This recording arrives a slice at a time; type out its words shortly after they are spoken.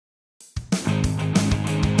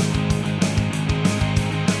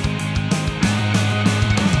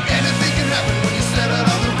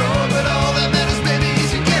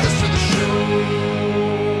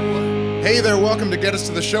Hey there, welcome to Get Us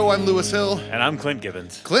to the Show. I'm Lewis Hill. And I'm Clint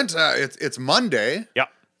Gibbons. Clint, it's Monday. Yeah.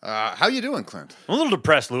 How you doing, Clint? I'm a little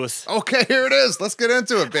depressed, Lewis. Okay, here it is. Let's get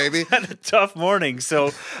into it, baby. Had a tough morning. So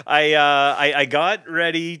I got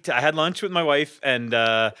ready. I had lunch with my wife, and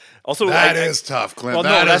also That is tough, Clint.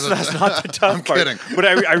 Well, that's not the tough I'm part. kidding. But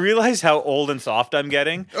I realized how old and soft I'm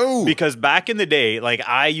getting. Ooh. Because back in the day, like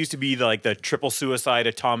I used to be the triple suicide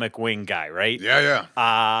atomic wing guy, right?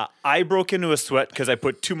 Yeah. I broke into a sweat because I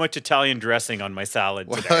put too much Italian dressing on my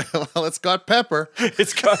salad today. Well, it's got pepper.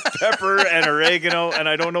 It's got pepper and oregano, and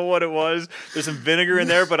I don't know what it was. There's some vinegar in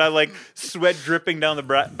there, but I like sweat dripping down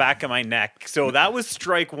the back of my neck. So that was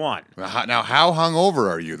strike one. Now, how hungover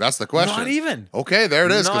are you? That's the question. Not even. Okay, there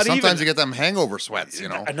it is. Not Because sometimes even. you get them hangover sweats, you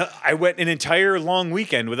know. I went an entire long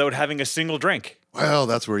weekend without having a single drink. Well,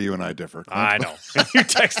 that's where you and I differ, Clint. I know. You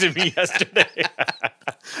texted me yesterday.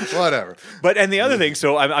 Whatever. And the other thing,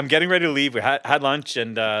 so I'm getting ready to leave. We had lunch,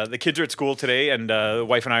 and the kids are at school today, and the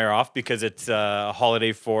wife and I are off because it's a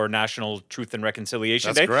holiday for National Truth and Reconciliation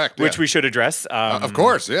That's Day. correct, Which yeah. we should address. Of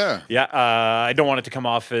course, yeah. Yeah, I don't want it to come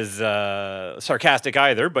off as sarcastic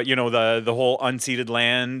either, but you know the whole unceded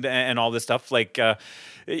land and all this stuff, like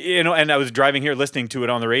you know. And I was driving here listening to it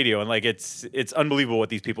on the radio, and like it's unbelievable what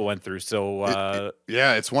these people went through. So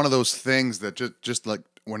Yeah, it's one of those things that just like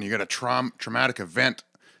when you get a traumatic event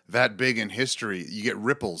that big in history, you get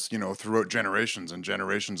ripples, you know, throughout generations and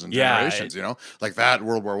generations and generations, you know, like that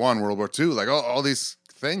World War I, World War II, like all these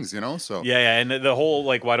things, you know. So yeah, and the whole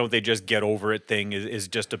like why don't they just get over it thing is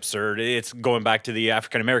just absurd. It's going back to the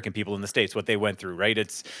African American people in the States, what they went through, right?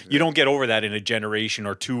 It's you don't get over that in a generation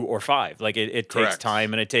or two or five. Like it takes Correct.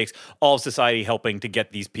 time, and it takes all of society helping to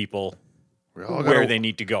get these people where they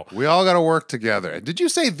need to go. We all got to work together. Did you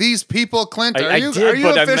say these people, Clint? Are you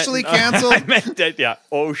but officially canceled? I meant that. Yeah.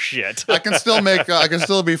 Oh shit. I can still I can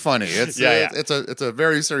still be funny. It's Yeah. it's a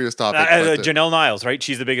very serious topic. Janelle Niles, right?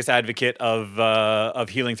 She's the biggest advocate of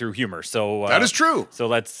healing through humor. So that is true. So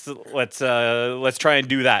let's try and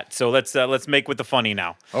do that. So let's make with the funny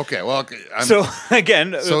now. Okay. Well, so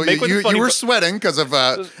again, so make with the funny, you were sweating because of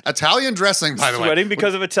Italian dressing, by the way. Sweating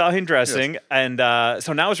because of Italian dressing, yes. And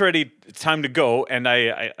so now it's ready. It's time to go, and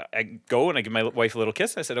I go and I give my wife a little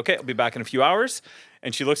kiss. I said, "Okay, I'll be back in a few hours."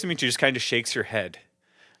 And she looks at me and she just kind of shakes her head.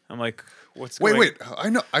 I'm like, "What's going?" Wait! I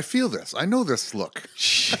know. I feel this. I know this look.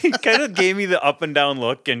 She kind of gave me the up and down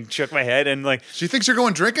look and shook my head and like. She thinks you're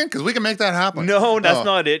going drinking because we can make that happen. No, that's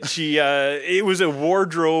not it. She it was a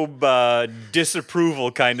wardrobe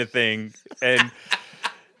disapproval kind of thing, and.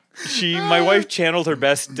 My wife channeled her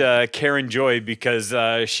best Karen Joy because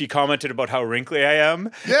she commented about how wrinkly I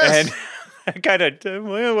am. Yes. And I kind of,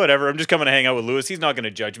 whatever. I'm just coming to hang out with Lewis. He's not going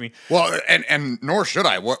to judge me. Well, and nor should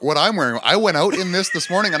I. What I'm wearing, I went out in this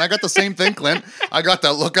morning and I got the same thing, Clint. I got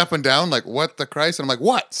that look up and down like, what the Christ? And I'm like,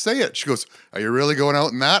 what? Say it. She goes, are you really going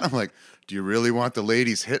out in that? I'm like, do you really want the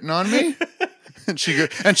ladies hitting on me? And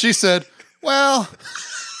she said, well...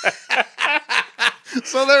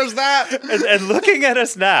 So there's that. And looking at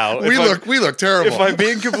us now, we look terrible. If I'm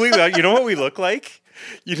being completely honest, you know what we look like?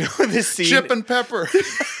 You know this scene, Chip and Pepper.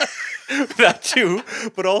 That too,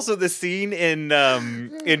 but also the scene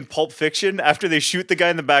in Pulp Fiction after they shoot the guy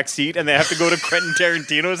in the back seat and they have to go to Quentin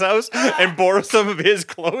Tarantino's house and borrow some of his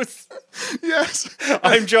clothes. Yes,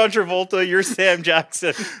 I'm John Travolta. You're Sam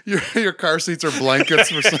Jackson. Your car seats are blankets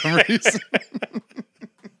for some reason.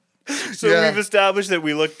 So we've established that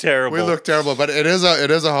we look terrible. We look terrible, but it is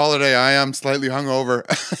a holiday. I am slightly hungover,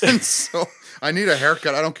 and so I need a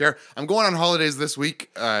haircut. I don't care. I'm going on holidays this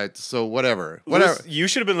week, so whatever. You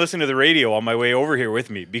should have been listening to the radio on my way over here with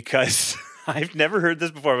me because I've never heard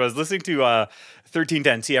this before. I was listening to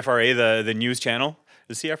 1310 CFRA, the news channel.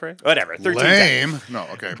 The CFRA? Whatever. 1310. Lame. No,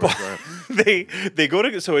 okay. Go ahead. They go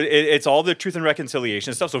to, so it's all the truth and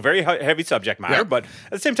reconciliation stuff. So very heavy subject matter, Yep. but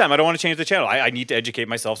at the same time, I don't want to change the channel. I need to educate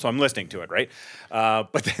myself, so I'm listening to it, right?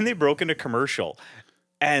 But then they broke into commercial,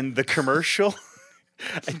 and the commercial,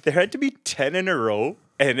 there had to be 10 in a row,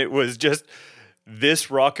 and it was just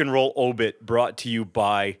this rock and roll obit brought to you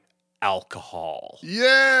by alcohol.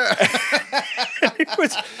 Yeah. It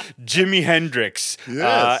was Jimi Hendrix.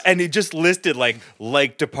 Yes. And it just listed like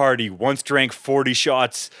to party, once drank 40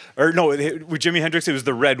 shots. Or no, with Jimi Hendrix, it was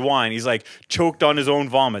the red wine. He's like choked on his own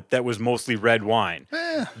vomit that was mostly red wine.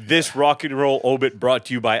 this rock and roll obit brought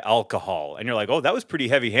to you by alcohol. And you're like, oh, that was pretty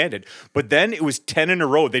heavy handed. But then it was 10 in a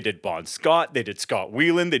row. They did Bon Scott, they did Scott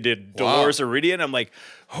Whelan, they did Dolores Iridian. I'm like,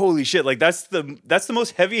 holy shit! Like that's the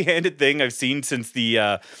most heavy handed thing I've seen since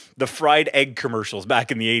the fried egg commercials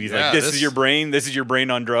back in the 80s. Yeah, like this is your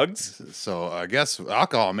brain on drugs. So I guess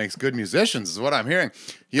alcohol makes good musicians, is what I'm hearing.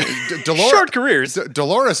 Short careers.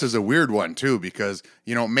 Dolores is a weird one too, because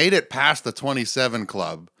made it past the 27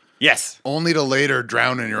 club. Yes. Only to later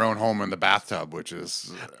drown in your own home in the bathtub, which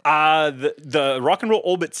is the rock and roll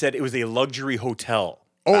obit said it was a luxury hotel.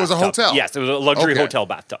 Oh, it was a hotel. Yes, it was a luxury hotel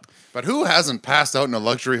bathtub. But who hasn't passed out in a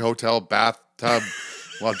luxury hotel bathtub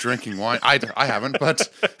while drinking wine? I haven't, but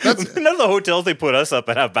that's none of the hotels they put us up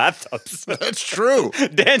at have bathtubs. That's true.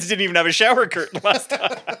 Dan's didn't even have a shower curtain last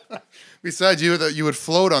time. Besides, you would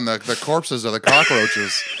float on the corpses of the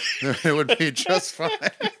cockroaches. It would be just fine.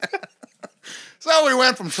 So we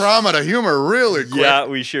went from trauma to humor really quick. Yeah,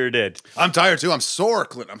 we sure did. I'm tired too. I'm sore,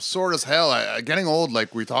 Clint. I'm sore as hell. Getting old,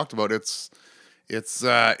 like we talked about, it's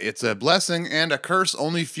a blessing and a curse.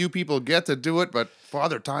 Only few people get to do it, but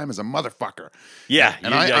Father Time is a motherfucker. Yeah.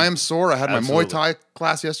 And I am sore. I had absolutely. my Muay Thai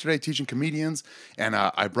class yesterday teaching comedians, and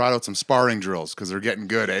I brought out some sparring drills because they're getting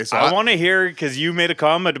good, eh? So I want to hear, because you made a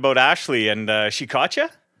comment about Ashley, and she caught you?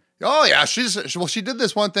 Oh, yeah. She did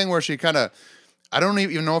this one thing where she kind of, I don't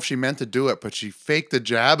even know if she meant to do it, but she faked the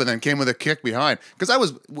jab and then came with a kick behind.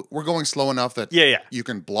 Because we're going slow enough that you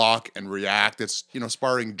can block and react. It's,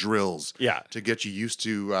 sparring drills to get you used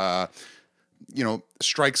to,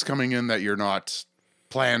 strikes coming in that you're not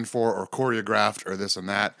planned for or choreographed or this and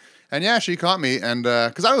that. And yeah, she caught me, and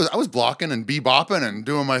because I was blocking and bebopping and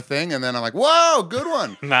doing my thing, and then I'm like, whoa, good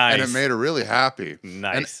one. Nice. And it made her really happy.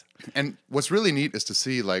 Nice. And what's really neat is to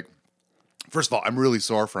see, like, first of all, I'm really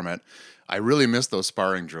sore from it. I really miss those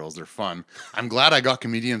sparring drills. They're fun. I'm glad I got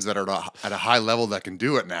comedians that are at a high level that can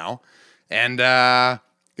do it now. And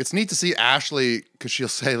it's neat to see Ashley, because she'll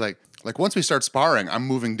say, like once we start sparring, I'm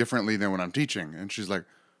moving differently than when I'm teaching. And she's like,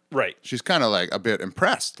 right. She's kind of like a bit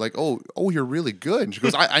impressed. Like, oh, you're really good. And she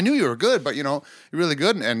goes, I knew you were good, but you're really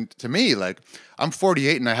good. And to me, like, I'm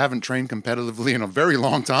 48 and I haven't trained competitively in a very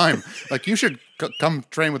long time. Like, you should come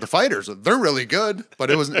train with the fighters. They're really good. But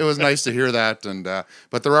it was nice to hear that. And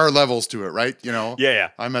but there are levels to it, right? Yeah.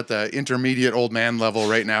 I'm at the intermediate old man level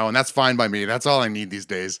right now, and that's fine by me. That's all I need these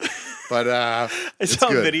days. But I saw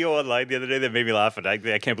a video online the other day that made me laugh, and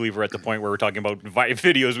I can't believe we're at the point where we're talking about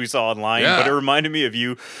videos we saw online. Yeah. But it reminded me of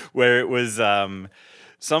you, where it was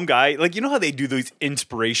some guy, like, how they do those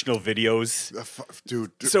inspirational videos,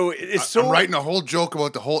 dude. So it's I'm writing a whole joke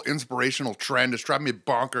about the whole inspirational trend. It's driving me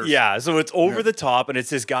bonkers. Yeah, so it's over the top, and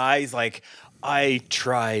it's this guy. He's like, I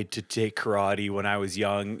tried to take karate when I was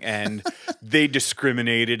young, and they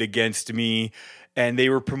discriminated against me. And they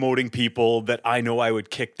were promoting people that I know I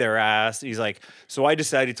would kick their ass. He's like, so I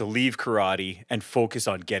decided to leave karate and focus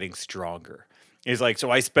on getting stronger. He's like,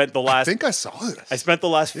 so I spent the last... I think I saw this. I spent the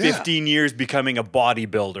last 15 years becoming a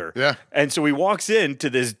bodybuilder. Yeah. And so he walks into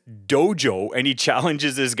this dojo and he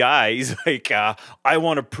challenges this guy. He's like, I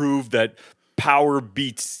want to prove that power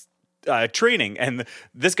beats training. And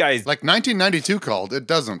this guy's... Like 1992 called. It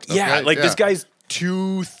doesn't. Yeah, okay? this guy's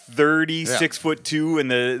 230, 6'2",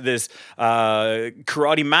 and this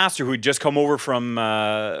karate master who had just come over from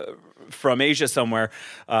Asia somewhere.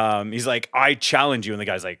 He's like, I challenge you, and the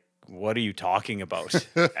guy's like, what are you talking about?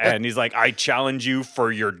 And he's like, I challenge you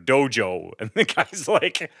for your dojo, and the guy's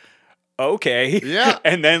like, okay, yeah,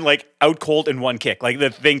 and then like out cold in one kick. Like the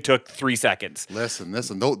thing took 3 seconds. Listen,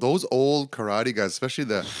 those old karate guys, especially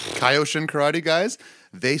the Kaioshin karate guys.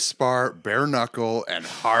 They spar bare knuckle and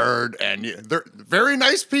hard, and they're very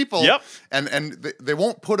nice people. Yep. And they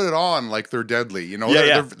won't put it on like they're deadly.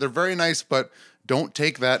 They're very nice, but don't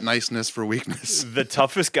take that niceness for weakness. The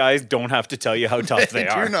toughest guys don't have to tell you how tough they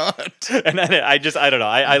are. Do not. And I don't know.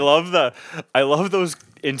 I love those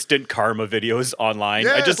instant karma videos online.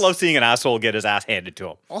 Yes. I just love seeing an asshole get his ass handed to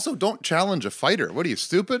him. Also, don't challenge a fighter. What are you,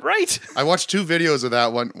 stupid? Right. I watched 2 videos of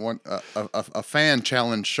that. A fan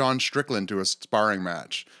challenged Sean Strickland to a sparring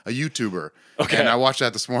match, a YouTuber. Okay. And I watched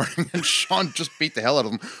that this morning, and Sean just beat the hell out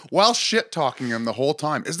of him while shit talking him the whole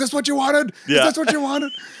time. Is this what you wanted? Yeah. Is this what you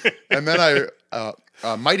wanted? And then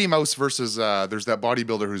Mighty Mouse versus there's that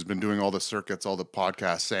bodybuilder who's been doing all the circuits, all the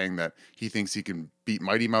podcasts, saying that he thinks he can beat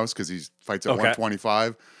Mighty Mouse because he fights at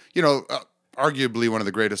 125. Arguably one of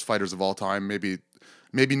the greatest fighters of all time. Maybe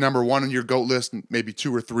number 1 on your GOAT list, maybe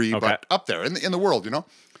 2 or 3, but up there in the world,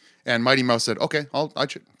 And Mighty Mouse said, "Okay,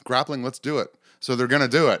 grappling, let's do it." So they're gonna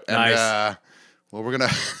do it. And nice. Well, we're gonna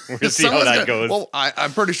see how that goes. Well,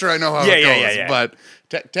 I'm pretty sure I know how Yeah, it yeah, goes. yeah. But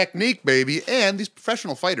technique, baby, and these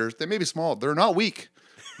professional fighters, they may be small, they're not weak.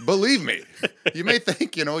 Believe me. You may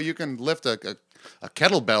think you can lift a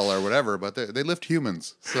kettlebell or whatever, but they lift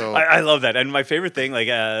humans. So I love that. And my favorite thing, like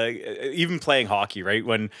even playing hockey, right?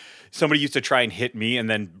 When somebody used to try and hit me and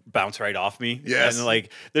then bounce right off me. Yes. And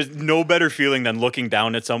like, there's no better feeling than looking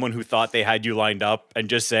down at someone who thought they had you lined up and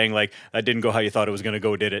just saying like, that didn't go how you thought it was going to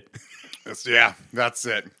go, did it? That's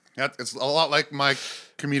it. It's a lot like my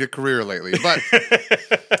comedic career lately. But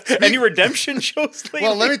any redemption shows lately?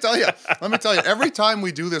 well, let me tell you. Every time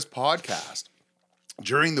we do this podcast,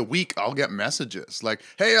 during the week, I'll get messages like,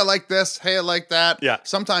 "Hey, I like this. Hey, I like that." Yeah.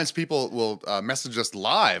 Sometimes people will message us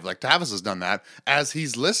live, like Tavis has done that as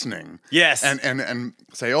he's listening. Yes. And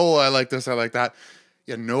say, "Oh, I like this. I like that."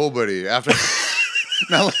 Yeah. Nobody after.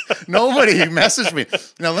 Now, nobody messaged me.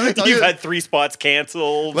 Now, let me tell you. You've had 3 spots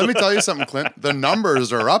canceled. Let me tell you something, Clint. The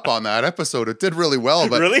numbers are up on that episode. It did really well,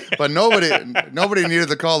 but Really? but nobody needed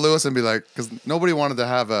to call Lewis and be like, because nobody wanted to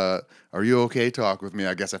have a "Are you okay?" talk with me.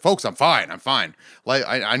 I guess, folks, I'm fine. Like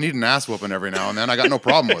I need an ass whooping every now and then. I got no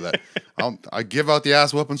problem with it. I give out the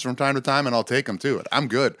ass whoopings from time to time, and I'll take them too. I'm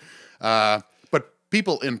good. But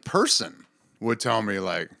people in person would tell me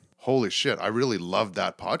like, "Holy shit, I really loved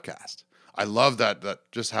that podcast. I love that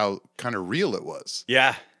just how kind of real it was."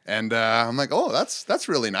 Yeah. And I'm like, "Oh, that's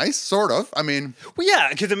really nice, sort of." I mean, Well, yeah,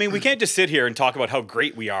 because I mean, we can't just sit here and talk about how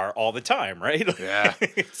great we are all the time, right? Yeah.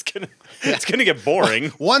 it's gonna get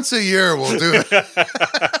boring. once a year we'll do it.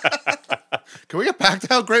 Can we get back to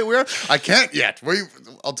how great we are? I can't yet.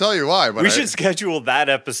 I'll tell you why. But We should schedule that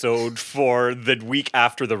episode for the week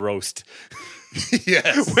after the roast.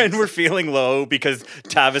 Yes. When we're feeling low because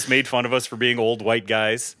Tavis made fun of us for being old white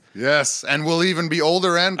guys. Yes, and we'll even be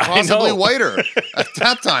older and possibly whiter at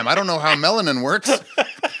that time. I don't know how melanin works.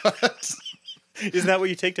 Isn't that what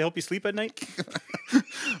you take to help you sleep at night?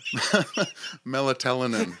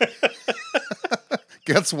 Melatonin.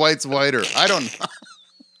 Gets whites whiter. I don't know.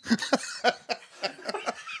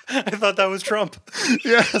 I thought that was Trump.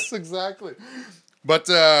 Yes, exactly. But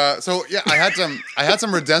so yeah, I had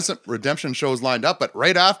some redemption shows lined up, but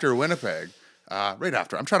right after Winnipeg, I'm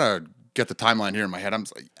trying to get the timeline here in my head.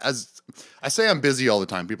 As I say, I'm busy all the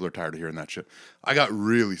time. People are tired of hearing that shit. I got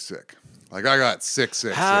really sick. Like I got sick.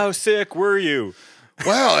 How sick were you?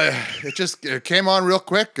 Well, it came on real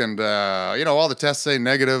quick, and all the tests say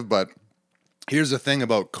negative. But here's the thing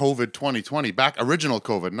about COVID 2020, original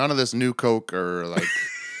COVID, none of this new Coke or like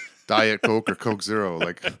Diet Coke or Coke Zero,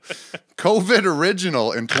 like COVID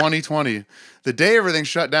original in 2020. The day everything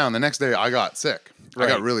shut down, the next day I got sick. Right. I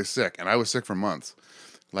got really sick, and I was sick for months.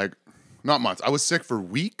 Like, not months. I was sick for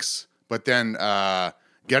weeks, but then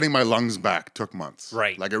getting my lungs back took months.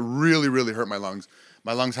 Right. Like, it really, really hurt my lungs.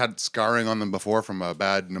 My lungs had scarring on them before from a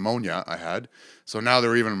bad pneumonia I had. So now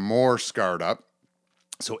they're even more scarred up.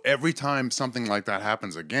 So every time something like that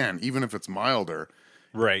happens again, even if it's milder,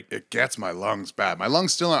 right, it gets my lungs bad. My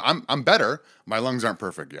lungs still, I'm better. My lungs aren't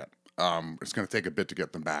perfect yet. It's going to take a bit to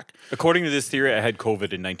get them back. According to this theory, I had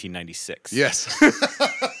COVID in 1996. Yes.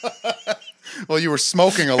 Well, you were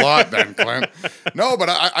smoking a lot then, Clint. No, but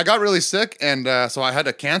I got really sick, and so I had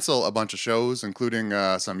to cancel a bunch of shows, including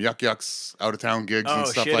some yucks out of town gigs and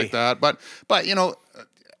stuff shitty. like that. But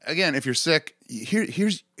again, if you're sick,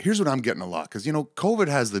 here's what I'm getting a lot, because COVID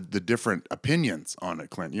has the different opinions on it,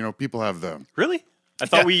 Clint. People have the Really? I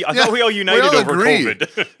thought we all united over agree.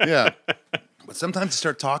 COVID. Yeah. But sometimes you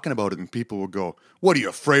start talking about it, and people will go, "What, are you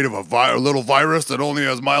afraid of a little virus that only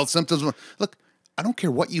has mild symptoms?" Look, I don't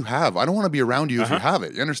care what you have. I don't want to be around you if you have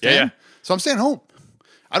it. You understand? Yeah. So I'm staying home.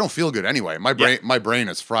 I don't feel good anyway. My brain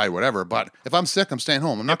is fried, whatever. But if I'm sick, I'm staying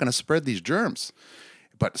home. I'm not going to spread these germs.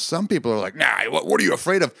 But some people are like, "Nah, what are you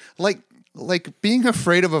afraid of?" Like being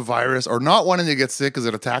afraid of a virus or not wanting to get sick is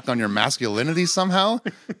an attack on your masculinity somehow.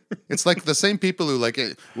 It's like the same people who like,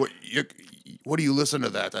 what do you listen to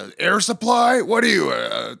that? Air Supply? What are you,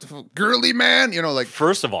 girly man? Like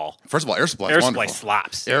First of all, Air Supply. Air Supply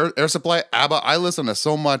slaps. Air Supply, ABBA. I listen to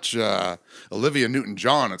so much Olivia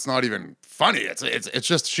Newton-John. It's not even funny. It's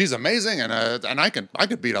just she's amazing, and I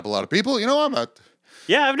could beat up a lot of people.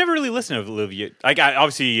 Yeah, I've never really listened to Olivia. I got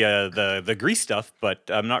obviously the Grease stuff, but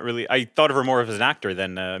I'm not really. I thought of her more as an actor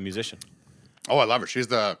than a musician. Oh, I love her.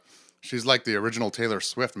 She's like the original Taylor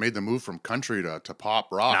Swift. Made the move from country to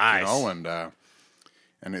pop rock. Nice.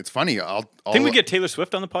 And it's funny. Think we get Taylor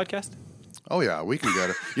Swift on the podcast? Oh yeah, we can get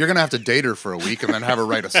her. You're gonna have to date her for a week and then have her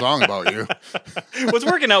write a song about you. What's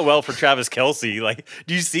working out well for Travis Kelce? Like,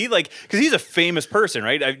 do you see, because he's a famous person,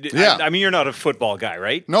 right? Yeah. I mean, you're not a football guy,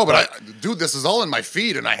 right? No, but dude, this is all in my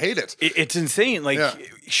feed and I hate it. It's insane. Like,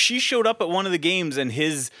 she showed up at one of the games and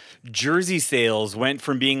his jersey sales went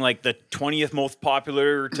from being like the 20th most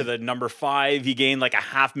popular to the number 5. He gained like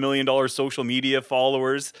 $500,000 social media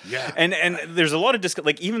followers. Yeah. And there's a lot of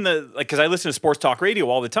like even because I listen to sports talk radio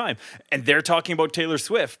all the time and they're talking about Taylor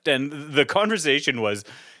Swift. And the conversation was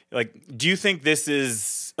like, do you think this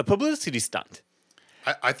is a publicity stunt?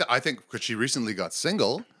 I think because she recently got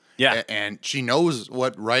single. Yeah. And she knows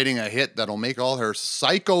what writing a hit that'll make all her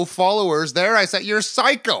psycho followers there. I said, you're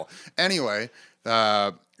psycho. Anyway,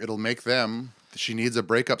 it'll make them. She needs a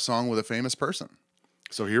breakup song with a famous person.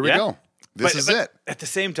 So here we go. This is it. At the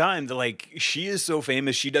same time, like she is so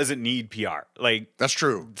famous, she doesn't need PR. Like that's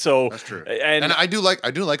true. So that's true. And I do like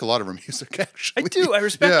a lot of her music. Actually, I do. I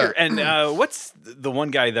respect her. And what's the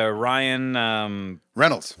one guy? The Ryan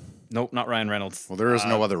Reynolds. Nope, not Ryan Reynolds. Well, there is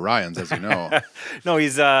no other Ryans, as you know. No,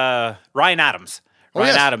 he's Ryan Adams. Ryan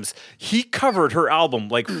yes. Adams. He covered her album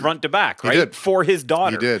like front to back, right? He did. For his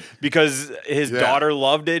daughter. He did. Because his daughter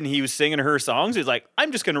loved it and he was singing her songs. He's like,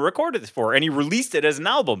 I'm just going to record this for her. And he released it as an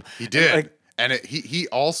album. He did. He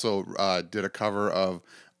also did a cover of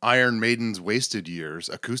Iron Maiden's Wasted Years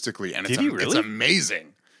acoustically. And it's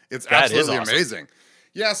amazing. It's absolutely amazing.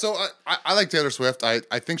 Yeah, so I like Taylor Swift. I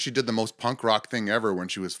think she did the most punk rock thing ever when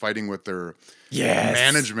she was fighting with their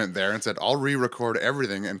management there and said, I'll re-record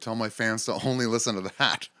everything and tell my fans to only listen to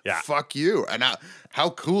that. Yeah. Fuck you. And how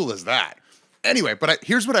cool is that? Anyway, but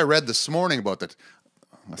here's what I read this morning about that.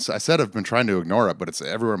 I said I've been trying to ignore it, but it's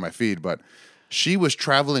everywhere in my feed. But she was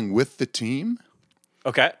traveling with the team.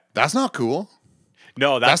 Okay. That's not cool.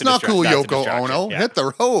 No, that's not cool, Yoko Ono. Yeah. Hit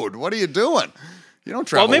the road. What are you doing? You don't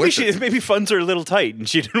travel. Well, maybe funds are a little tight, and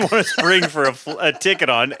she didn't want to spring for a ticket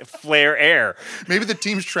on Flair Air. Maybe the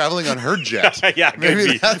team's traveling on her jet. Yeah,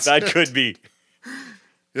 that could be.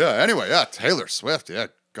 Yeah. Anyway, Taylor Swift. Yeah,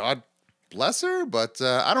 God bless her, but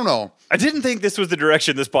I don't know. I didn't think this was the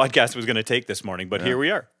direction this podcast was going to take this morning, but here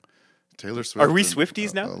we are. Taylor Swift. Are we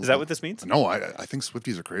Swifties now? Is that what this means? No, I think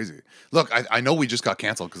Swifties are crazy. Look, I know we just got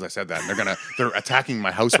canceled because I said that, and they're attacking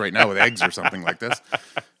my house right now with eggs or something like this.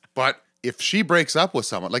 But if she breaks up with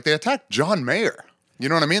someone, like they attacked John Mayer, you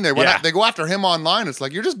know what I mean? They go after him online. It's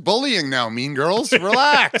like, you're just bullying now, mean girls.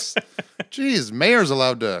 Relax. Jeez, Mayer's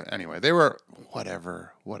allowed to. Anyway, they were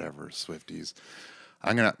whatever, Swifties.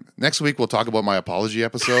 Next week we'll talk about my apology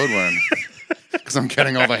episode because I'm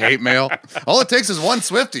getting all the hate mail. All it takes is one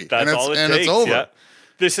Swiftie, it's over. Yeah.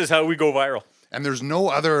 This is how we go viral. And there's no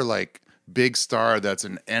other like big star that's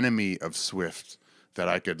an enemy of Swift that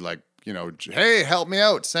I could like. Hey, help me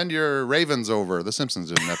out. Send your ravens over. The Simpsons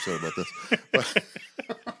did an episode about this.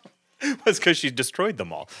 It's because she destroyed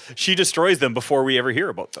them all. She destroys them before we ever hear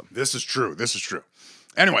about them. This is true.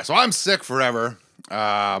 Anyway, so I'm sick forever.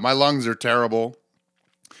 My lungs are terrible.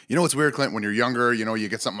 You know what's weird, Clint? When you're younger, you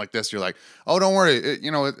get something like this, you're like, oh, don't worry.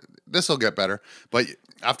 This will get better. But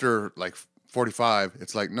after like 45,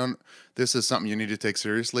 it's like, no, this is something you need to take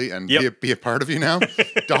seriously and be a part of you now.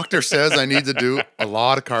 Doctor says I need to do a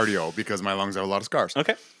lot of cardio because my lungs have a lot of scars.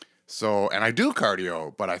 Okay. So, and I do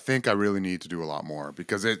cardio, but I think I really need to do a lot more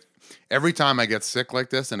because every time I get sick like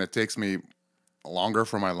this and it takes me longer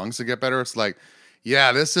for my lungs to get better, it's like,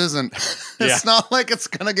 this isn't, it's not like it's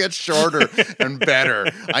going to get shorter and better.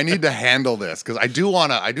 I need to handle this because I do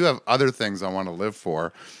have other things I want to live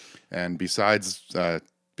for. And besides,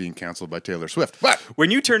 being canceled by Taylor Swift. But when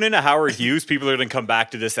you turn into Howard Hughes, people are going to come back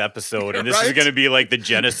to this episode, and this is going to be like the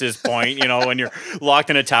Genesis point, when you're locked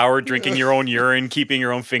in a tower, drinking your own urine, keeping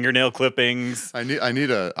your own fingernail clippings. I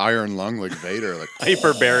need a iron lung like Vader, like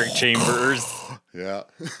hyperbaric chambers. Yeah.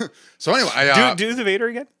 So anyway, do the Vader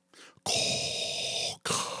again.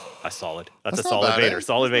 That's solid Solid Vader. Eh?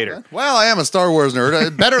 Solid Vader. Well, I am a Star Wars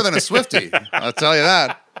nerd. Better than a Swiftie. I'll tell you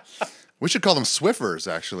that. We should call them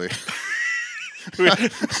Swiffers, actually.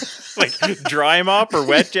 Like dry mop or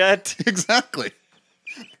wet jet? Exactly.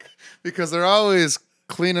 Because they're always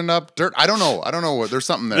cleaning up dirt. I don't know what. There's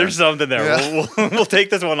something there. There's something there. Yeah. We'll take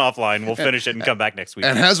this one offline. We'll finish it and come back next week.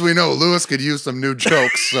 And as we know, Lewis could use some new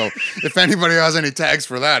jokes. So if anybody has any tags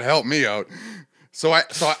for that, help me out. So I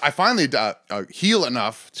finally heal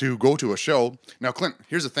enough to go to a show. Now, Clint,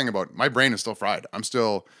 here's the thing about my brain is still fried.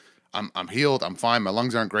 I'm healed. I'm fine. My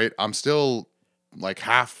lungs aren't great. I'm still like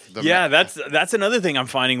half the. Yeah, that's another thing I'm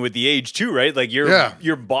finding with the age too, right? Like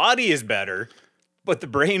your body is better, but the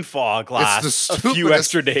brain fog lasts a few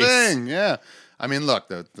extra days. Thing. Yeah. I mean, look,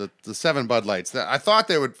 the 7 Bud Lights. I thought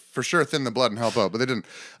they would for sure thin the blood and help out, but they didn't.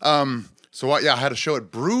 I had a show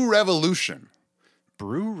at Brew Revolution.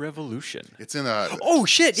 Brew Revolution. It's in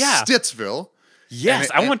Stittsville. Yes,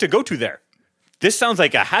 I want to go to there. This sounds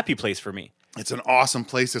like a happy place for me. It's an awesome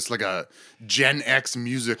place. It's like a Gen X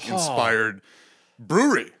music inspired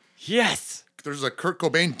brewery. Yes. There's a Kurt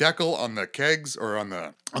Cobain decal on the kegs or on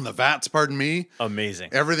the vats, pardon me. Amazing.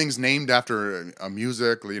 Everything's named after a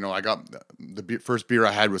music. You know, I got first beer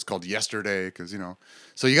I had was called Yesterday because, you know,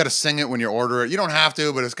 so you got to sing it when you order it. You don't have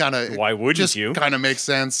to, but it's kind of, why wouldn't you? Kind of makes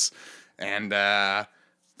sense. And the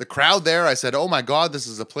crowd there, I said, oh my God, this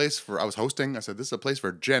is a place for, I was hosting. I said, this is a place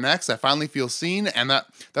for Gen X. I finally feel seen. And that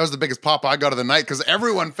was the biggest pop I got of the night because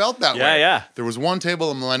everyone felt that way. Yeah. There was one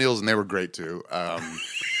table of millennials and they were great too.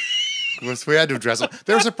 We had to address them.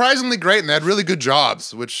 They were surprisingly great, and they had really good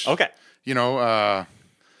jobs, which, you know,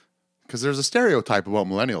 because there's a stereotype about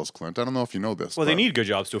millennials, Clint. I don't know if you know this. Well, they need good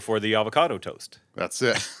jobs to afford the avocado toast. That's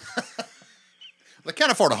it. They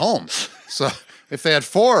can't afford a home. So if they had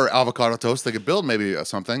 4 avocado toasts, they could build maybe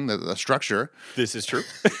something, a structure. This is true.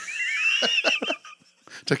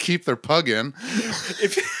 To keep their pug in.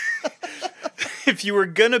 If you were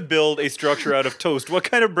going to build a structure out of toast, what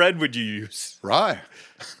kind of bread would you use? Rye.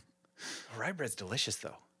 Rye bread's delicious,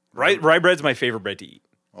 though. Rye bread's my favorite bread to eat.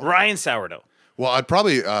 Okay. Rye and sourdough. Well, I'd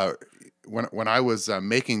probably, when I was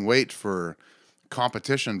making weight for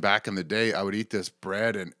competition back in the day, I would eat this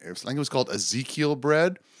bread, and I think it was called Ezekiel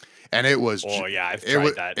bread, and it was... Oh, yeah, I've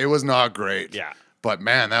tried that. It was not great. Yeah. But,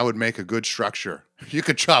 man, that would make a good structure. You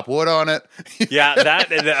could chop wood on it. Yeah, you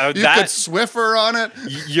could Swiffer on it.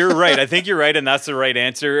 You're right. I think you're right, and that's the right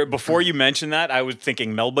answer. Before you mentioned that, I was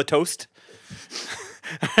thinking Melba toast.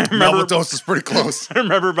 Melba toast is pretty close. I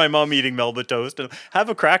remember my mom eating Melba toast and have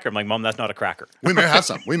a cracker. I'm like, Mom, that's not a cracker. We may have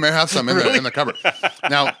some. In the cupboard.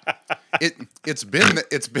 Now, it's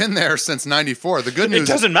been there since '94. The good news,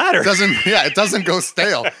 it doesn't matter. It doesn't go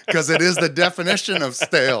stale because it is the definition of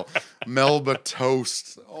stale. Melba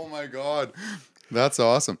toast. Oh my God, that's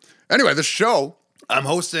awesome. Anyway, the show I'm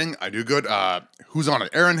hosting, I do good. Who's on it?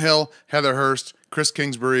 Aaron Hill, Heather Hurst, Chris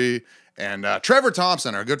Kingsbury, and Trevor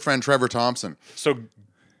Thompson, our good friend Trevor Thompson. So,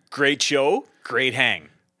 great show, great hang.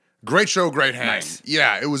 Great show, great hang. Nice.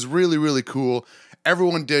 Yeah, it was really, really cool.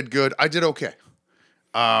 Everyone did good. I did okay.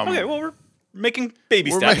 Okay, well, we're making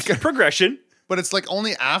baby steps. Progression. But it's like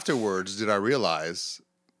only afterwards did I realize,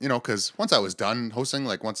 you know, because once I was done hosting,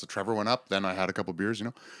 like once the Trevor went up, then I had a couple beers, you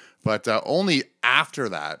know. But only after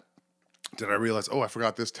that did I realize, oh, I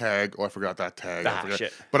forgot this tag. Oh, I forgot that tag.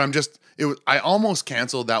 Shit. But I almost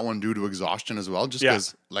canceled that one due to exhaustion as well, just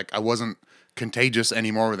because like I wasn't contagious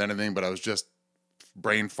anymore with anything, but I was just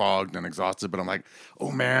brain fogged and exhausted. But I'm like,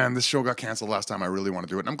 oh man, this show got canceled last time. I really want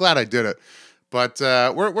to do it. And I'm glad I did it. But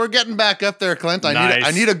we're getting back up there, Clint.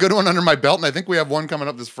 I need a good one under my belt, and I think we have one coming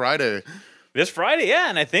up this Friday. This Friday, yeah,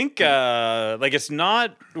 and I think we're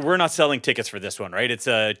not selling tickets for this one, right? It's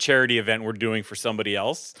a charity event we're doing for somebody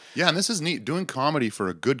else. Yeah, and this is neat, doing comedy for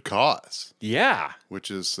a good cause. Yeah.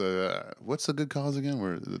 Which is, what's the good cause again?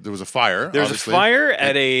 Where there was a fire. There's obviously a fire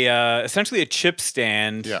at essentially a chip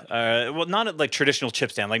stand. Yeah. Well, not a like traditional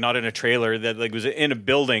chip stand, like not in a trailer that like was in a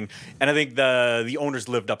building, and I think the owners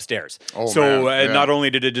lived upstairs. Oh, so man. Yeah. Not only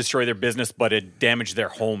did it destroy their business, but it damaged their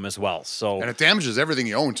home as well. So and it damages everything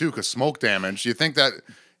you own too, because smoke damage. You think that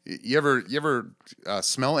you ever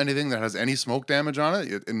smell anything that has any smoke damage on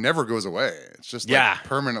it? It never goes away. It's just like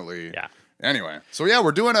permanently. Yeah. Anyway, so yeah,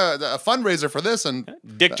 we're doing a fundraiser for this, and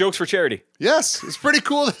dick jokes for charity. Yes, it's pretty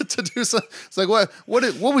cool to do so. It's like what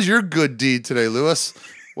was your good deed today, Lewis?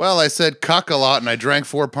 Well, I said cuck a lot and I drank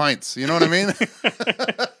 4 pints. You know what I mean?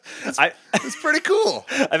 It's pretty cool.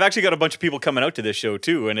 I've actually got a bunch of people coming out to this show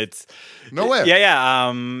too, and it's no way.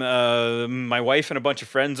 Yeah. My wife and a bunch of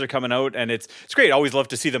friends are coming out, and it's great. I always love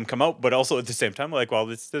to see them come out, but also at the same time, like, well,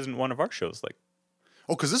 this isn't one of our shows. Like,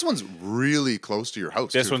 oh, because this one's really close to your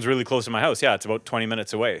house. This one's really close to my house. Yeah, it's about 20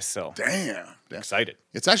 minutes away. So damn. Excited.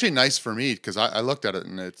 It's actually nice for me because I looked at it,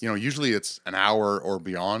 and it's, you know, usually it's an hour or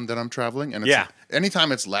beyond that I'm traveling, and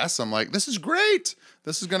anytime it's less, I'm like, this is great.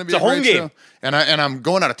 This is going to be a home game. Show. And I'm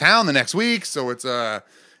going out of town the next week, so it's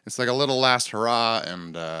like a little last hurrah,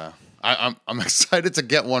 and I'm excited to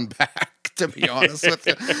get one back. To be honest with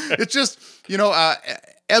you, it's just, you know,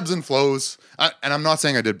 ebbs and flows. And I'm not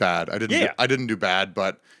saying I did bad. I didn't do bad,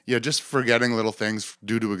 but yeah, just forgetting little things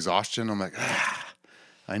due to exhaustion. I'm like,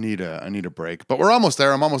 I need a break. But we're almost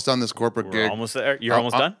there. I'm almost done this corporate gig. Almost there. You're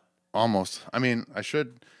almost done? Almost. I mean, I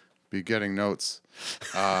should be getting notes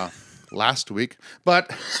last week, but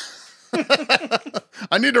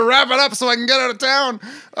I need to wrap it up so I can get out of town.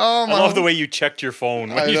 Oh, I love the way you checked your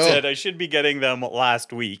phone when you said I should be getting them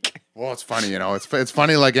last week. Well, it's funny, you know. It's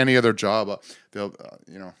funny like any other job. They'll,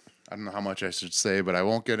 you know, I don't know how much I should say, but I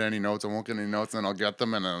won't get any notes. And then I'll get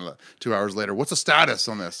them, and then 2 hours later, what's the status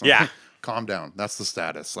on this? Yeah. Calm down. That's the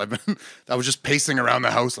status. I was just pacing around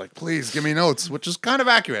the house like, please give me notes, which is kind of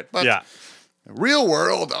accurate. But Real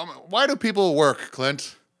world. Why do people work,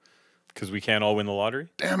 Clint? Because we can't all win the lottery.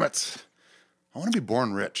 Damn it! I want to be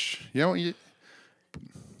born rich. You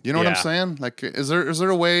know what I'm Yeah. saying? Like, is there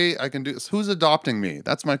a way I can do this? Who's adopting me?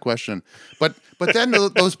 That's my question. But then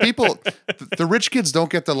those people, the rich kids don't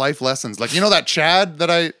get the life lessons. Like, that Chad that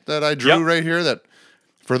I drew Yep. right here. That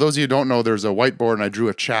for those of you who don't know, there's a whiteboard and I drew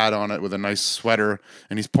a Chad on it with a nice sweater,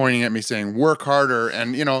 and he's pointing at me saying, "Work harder."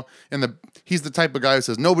 And he's the type of guy who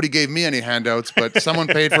says, "Nobody gave me any handouts, but someone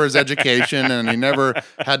paid for his education, and he never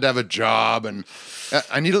had to have a job." And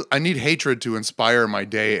I need hatred to inspire my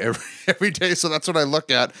day every day. So that's what I look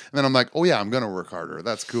at, and then I'm like, "Oh yeah, I'm gonna work harder.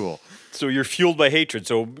 That's cool." So you're fueled by hatred.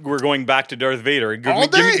 So we're going back to Darth Vader. All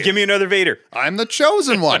day. Give me another Vader. I'm the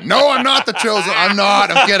chosen one. No, I'm not the chosen. I'm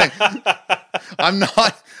not. I'm kidding.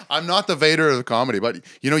 I'm not the Vader of the comedy. But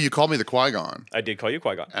you called me the Qui-Gon. I did call you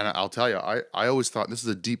Qui-Gon. And I'll tell you, I always thought this is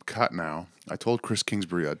a deep cut now. I told Chris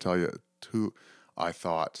Kingsbury I'd tell you who I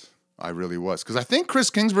thought I really was. Because I think Chris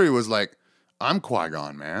Kingsbury was like, "I'm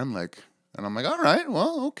Qui-Gon, man." Like, and I'm like, all right,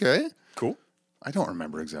 well, okay. Cool. I don't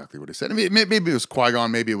remember exactly what he said. I mean, maybe it was Qui-Gon,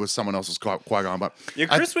 maybe it was someone else's Qui-Gon, but Yeah,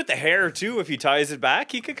 Chris with the hair too. If he ties it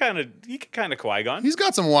back, he could kind of Qui-Gon. he's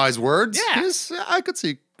got some wise words. Yeah. I could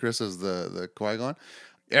see Chris as the Qui-Gon.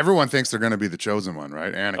 Everyone thinks they're going to be the chosen one,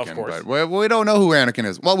 right? Anakin. Of course. But we don't know who Anakin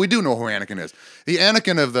is. Well, we do know who Anakin is. The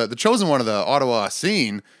Anakin of the chosen one of the Ottawa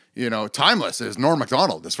scene, timeless, is Norm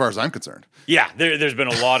Macdonald, as far as I'm concerned. Yeah, there's been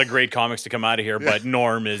a lot of great comics to come out of here, but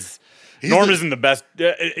Norm isn't the best.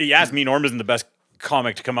 You ask me, Norm isn't the best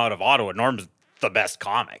comic to come out of Ottawa. Norm's the best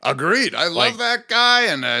comic. Agreed. I love that guy,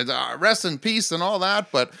 and rest in peace and all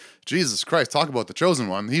that. But Jesus Christ, talk about the chosen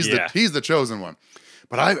one. He's the chosen one.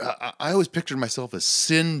 But I always pictured myself as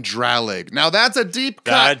Sindralig. Now that's a deep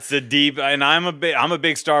cut. That's a deep, and I'm a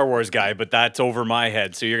big Star Wars guy, but that's over my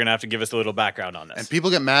head. So you're gonna have to give us a little background on this. And people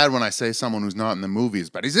get mad when I say someone who's not in the movies,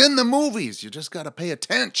 but he's in the movies. You just got to pay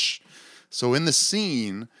attention. So in the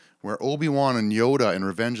scene where Obi-Wan and Yoda in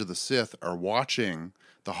Revenge of the Sith are watching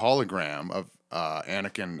the hologram of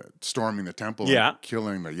Anakin storming the temple and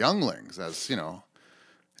killing the younglings, as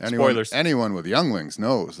Spoilers. Anyone with younglings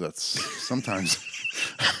knows that's sometimes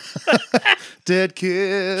dead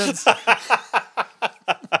kids.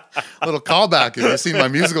 Little callback if you've seen my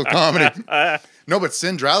musical comedy. No, but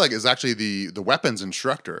Sindralig is actually the weapons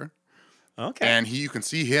instructor. Okay. And you can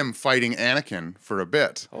see him fighting Anakin for a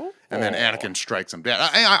bit. Oh. And then Anakin strikes him dead.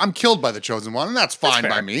 I'm killed by the chosen one, and that's fine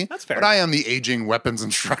by me. That's fair. But I am the aging weapons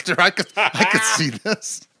instructor. I could see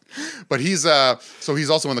this. But he's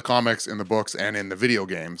also in the comics, in the books, and in the video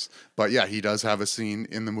games. But yeah, he does have a scene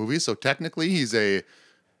in the movie. So technically he's a,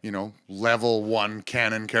 level 1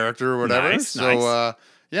 canon character or whatever. Nice.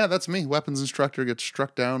 Yeah, that's me. Weapons instructor gets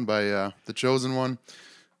struck down by the chosen one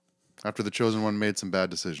after the chosen one made some bad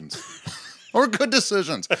decisions. Or good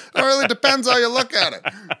decisions. It really depends how you look at it.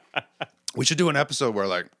 We should do an episode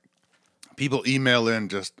where people email in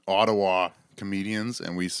just Ottawa comedians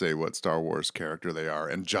and we say what Star Wars character they are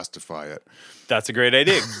and justify it. That's a great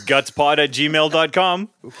idea. Gutspod@gmail.com.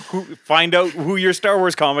 Find out who your Star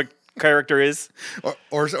Wars comic character is.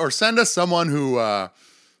 Or send us someone who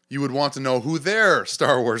you would want to know who their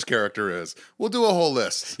Star Wars character is. We'll do a whole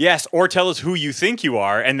list. Yes, or tell us who you think you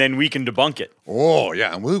are, and then we can debunk it. Oh,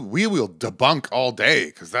 yeah. And we will debunk all day,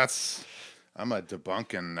 because I'm a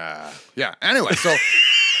debunking... yeah, anyway, so...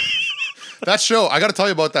 that show, I got to tell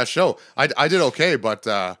you about that show. I did okay, but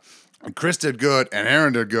Chris did good, and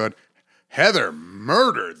Aaron did good. Heather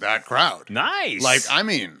murdered that crowd. Nice.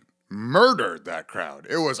 Murdered that crowd.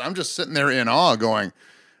 I'm just sitting there in awe going...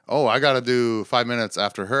 Oh, I got to do 5 minutes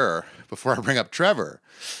after her before I bring up Trevor.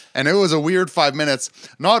 And it was a weird 5 minutes,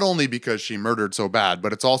 not only because she murdered so bad,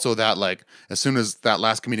 but it's also that, as soon as that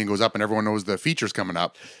last comedian goes up and everyone knows the feature's coming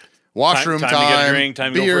up, washroom time, to get a drink,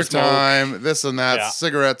 time to beer go for a smoke. time, this and that,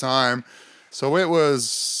 cigarette time. So it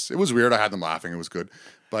was weird. I had them laughing. It was good.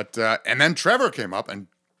 But, and then Trevor came up and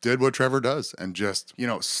did what Trevor does and just,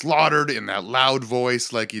 slaughtered in that loud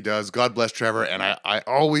voice like he does. God bless Trevor. And I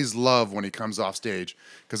always love when he comes off stage,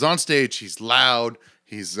 because on stage he's loud.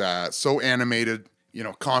 He's so animated,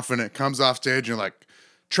 confident, comes off stage and you're like,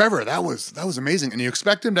 Trevor, that was amazing. And you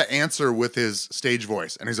expect him to answer with his stage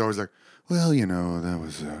voice. And he's always like, well, that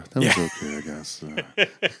was okay, I guess.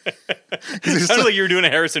 It sounded like you were doing a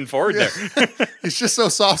Harrison Ford there. He's just so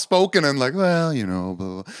soft-spoken and blah, blah,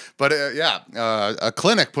 blah. But a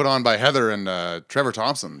clinic put on by Heather and Trevor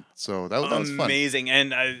Thompson. So that was fun. Amazing.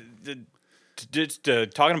 And just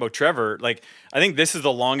talking about Trevor, I think this is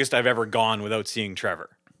the longest I've ever gone without seeing Trevor.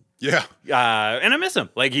 Yeah. And I miss him.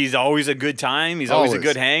 Like, he's always a good time. He's always a Always.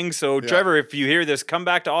 good hang. So, Trevor, if you hear this, come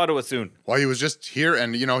back to Ottawa soon. Well, he was just here,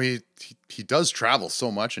 and you know he does travel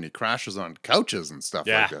so much, and he crashes on couches and stuff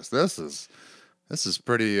like this. This is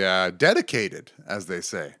pretty dedicated, as they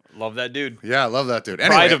say. Love that dude. Yeah, I love that dude.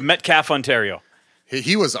 Pride Anyway, of Metcalfe, Ontario.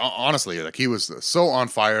 he was honestly like he was so on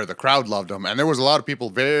fire. The crowd loved him, and there was a lot of people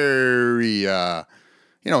very,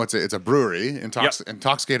 it's a brewery,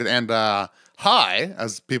 intoxicated and high,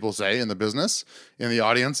 as people say in the business, in the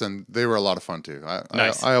audience, and they were a lot of fun too.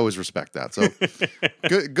 Nice. I always respect that. So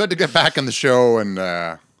good to get back in the show, and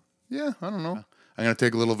I don't know. I'm going to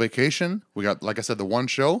take a little vacation. We got, like I said, the one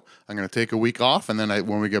show. I'm going to take a week off, and then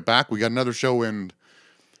when we get back, we got another show in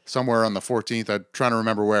somewhere on the 14th. I'm trying to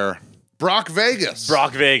remember where. Brock Vegas.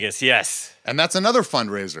 Brock Vegas, yes. And that's another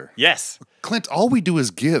fundraiser. Yes. Clint, all we do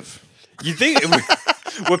is give. You think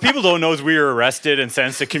what people don't know is we were arrested and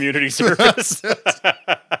sent to community service.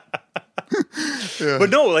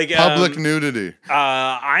 But no, like Public nudity.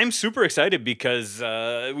 I'm super excited because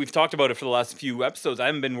we've talked about it for the last few episodes. I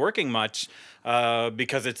haven't been working much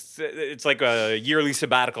because it's like a yearly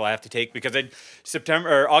sabbatical I have to take because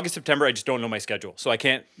August, September, I just don't know my schedule, so I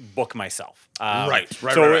can't book myself. Right.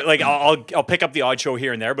 Like I'll pick up the odd show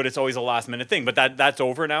here and there, but it's always a last minute thing. But that's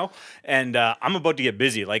over now, and I'm about to get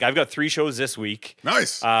busy. Like I've got 3 shows this week.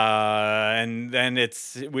 Nice. And then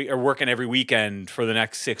we are working every weekend for the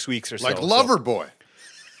next 6 weeks or so. Like Loverboy.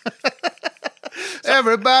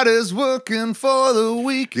 Everybody's working for the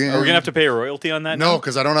weekend. Are we gonna have to pay a royalty on that? No,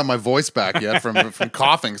 because I don't have my voice back yet from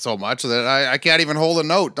coughing so much that I can't even hold a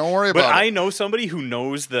note. Don't worry about it. But I know somebody who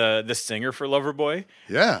knows the singer for Loverboy.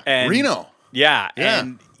 Yeah, and Reno. Yeah,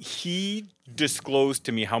 and he disclosed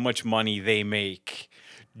to me how much money they make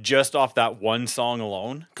just off that one song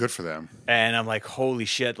alone. Good for them. And I'm like, holy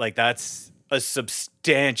shit! Like that's a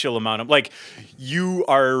substantial amount of like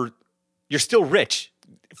you're still rich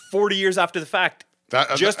 40 years after the fact.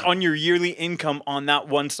 Just on your yearly income on that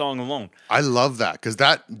one song alone. I love that because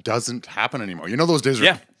that doesn't happen anymore. You know, those days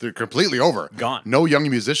they're completely over. Gone. No young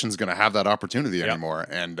musician's going to have that opportunity anymore.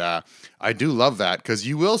 And I do love that because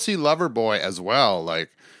you will see Loverboy as well,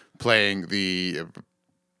 like playing the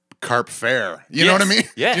Carp Fair. You know what I mean?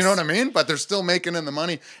 Yes. You know what I mean? But they're still making in the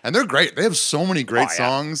money. And they're great. They have so many great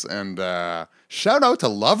songs. And shout out to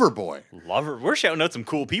Loverboy. We're shouting out some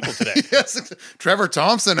cool people today. Yes, Trevor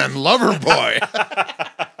Thompson and Loverboy.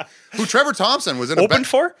 Who Trevor Thompson was in Opened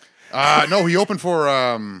for? No, he opened for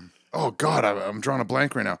oh God, I'm drawing a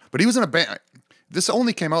blank right now. But he was in a band. This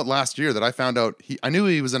only came out last year that I found out. I knew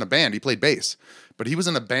he was in a band. He played bass, but he was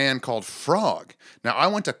in a band called Frog. Now, I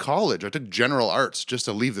went to college. I took general arts just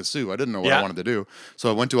to leave the Sioux. I didn't know what I wanted to do. So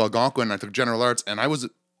I went to Algonquin and I took general arts, and I was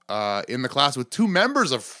in the class with 2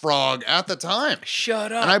 members of Frog at the time.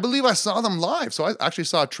 Shut up. And I believe I saw them live. So I actually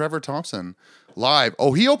saw Trevor Thompson live.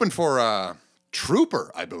 Oh, he opened for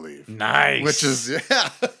Trooper, I believe. Nice. Which is,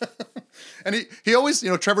 and he always,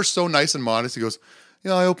 Trevor's so nice and modest. He goes,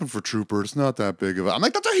 yeah, I opened for Trooper. It's not that big of a... I'm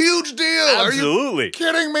like, that's a huge deal. Absolutely. Are you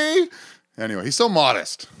kidding me? Anyway, he's so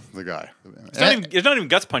modest, the guy. It's not even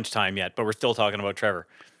Guts Punch time yet, but we're still talking about Trevor.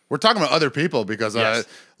 We're talking about other people because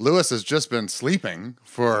Lewis has just been sleeping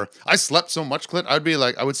I slept so much, Clint.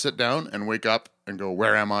 I would sit down and wake up and go,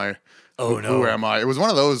 where am I? Oh, no. Who am I? It was one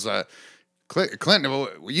of those, Clint,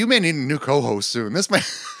 you may need a new co-host soon. This may...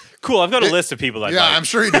 Cool, I've got a list of people I'd like. I'm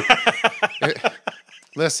sure you do.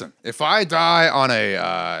 Listen, if I die on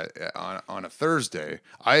a Thursday,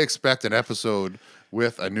 I expect an episode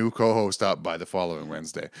with a new co-host up by the following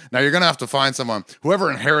Wednesday. Now you're gonna have to find someone, whoever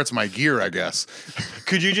inherits my gear, I guess.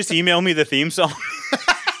 Could you just email me the theme song?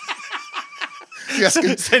 Yes,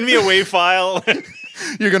 send me a WAV file.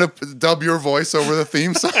 You're gonna dub your voice over the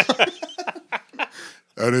theme song.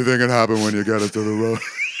 Anything can happen when you get it to the road.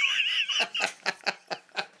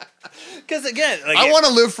 Because again, I want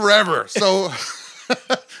to live forever, so.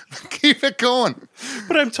 Keep it going.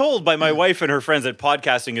 But I'm told by my wife and her friends that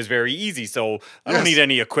podcasting is very easy. So I don't need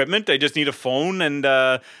any equipment. I just need a phone and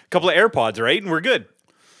a couple of AirPods, right? And we're good.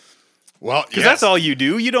 Well, because that's all you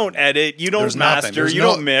do. You don't edit. You don't master. You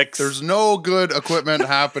don't mix. There's no good equipment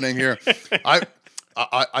happening here.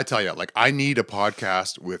 I tell you, like, I need a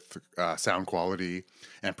podcast with sound quality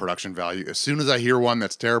and production value. As soon as I hear one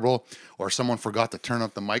that's terrible or someone forgot to turn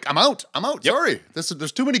up the mic, I'm out. Yep. Sorry.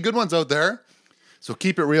 There's too many good ones out there. So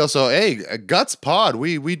keep it real. So, hey, Guts Pod,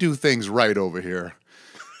 we do things right over here.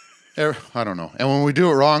 I don't know. And when we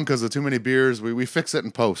do it wrong because of too many beers, we fix it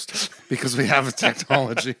in post because we have a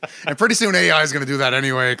technology. And pretty soon AI is going to do that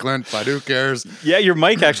anyway, Clint, but who cares? Yeah, your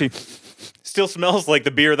mic actually still smells like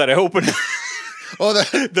the beer that I opened. Oh,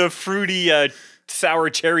 the fruity sour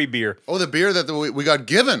cherry beer. Oh, the beer that we got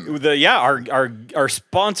given. Our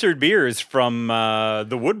sponsored beer is from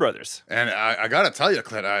the Wood Brothers. And I got to tell you,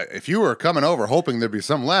 Clint, if you were coming over hoping there'd be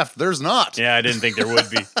some left, there's not. Yeah, I didn't think there would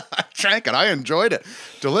be. I drank it. I enjoyed it.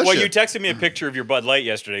 Delicious. Well, you texted me a picture of your Bud Light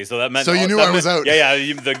yesterday, so that meant... So you knew I was out. Yeah,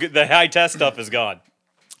 the high test stuff is gone.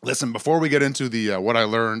 Listen, before we get into the what I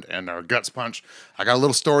learned and our guts punch, I got a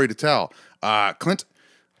little story to tell. Clint,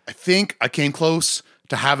 I think I came close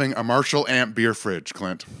to having a Marshall Amp beer fridge,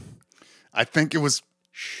 Clint. I think it was...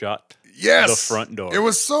 Shut the front door. It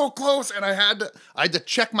was so close, and I had to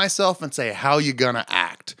check myself and say, how you gonna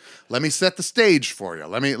act? Let me set the stage for you.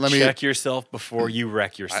 Let me check yourself before you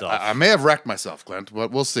wreck yourself. I may have wrecked myself, Clint,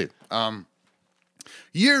 but we'll see.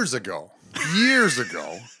 Years ago,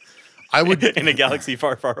 I would in a galaxy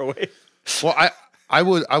far, far away. Well, I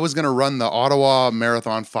was gonna run the Ottawa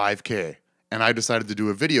Marathon 5K, and I decided to do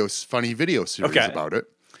a funny video series about it.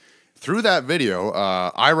 Through that video,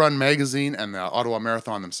 I Run Magazine and the Ottawa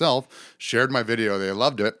Marathon themselves shared my video. They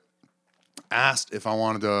loved it. Asked if I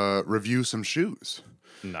wanted to review some shoes,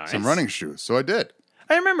 some running shoes. So I did.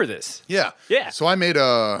 I remember this. Yeah. So I made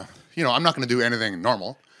I'm not going to do anything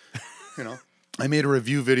normal. I made a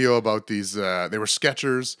review video about these. They were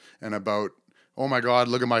Skechers and about, oh my God,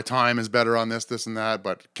 look at my time is better on this, and that.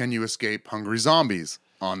 But can you escape hungry zombies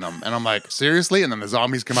on them? And I'm like, seriously? And then the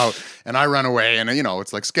zombies come out and I run away, and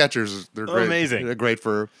it's like Skechers. They're great. Amazing. They're great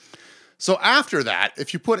for. So after that,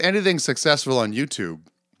 if you put anything successful on YouTube,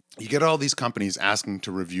 you get all these companies asking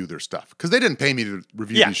to review their stuff because they didn't pay me to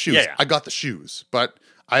review these shoes. Yeah. I got the shoes, but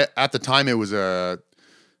at the time it was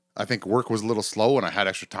I think work was a little slow and I had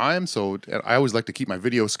extra time, so I always like to keep my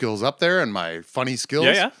video skills up there and my funny skills.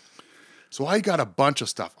 Yeah. So I got a bunch of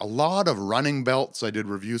stuff, a lot of running belts. I did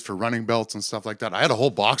reviews for running belts and stuff like that. I had a whole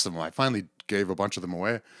box of them. I finally gave a bunch of them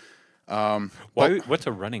away. What's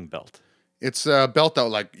a running belt? It's a belt that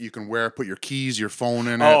like you can wear, put your keys, your phone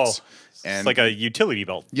in Oh, it. And it's like a utility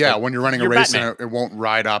belt. yeah, like, when you're running a race Batman. and it won't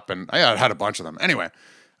ride up. And I had a bunch of them. Anyway,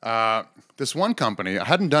 this one company, I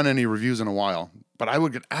hadn't done any reviews in a while, but I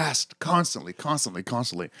would get asked constantly.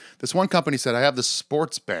 This one company said, I have this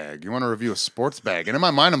sports bag. You want to review a sports bag? And in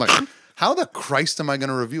my mind, I'm like, how the Christ am I going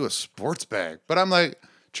to review a sports bag? But I'm like,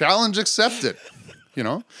 challenge accepted,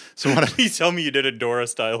 So Please tell me you did a Dora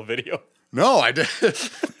style video. No, I did.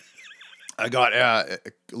 I got a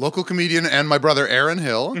local comedian and my brother Aaron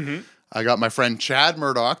Hill. Mm-hmm. I got my friend Chad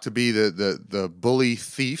Murdoch to be the bully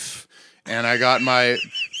thief, and I got my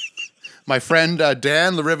friend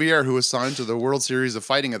Dan LaRiviere, who was signed to the World Series of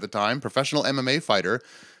Fighting at the time, professional MMA fighter,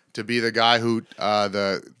 to be the guy who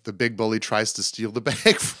the big bully tries to steal the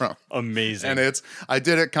bag from. Amazing. And I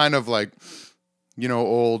did it kind of like,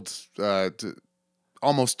 old,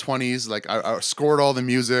 almost 20s. Like I scored all the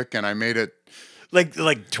music and I made it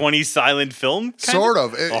like 20 silent film. Sort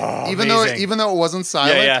of. Even though it wasn't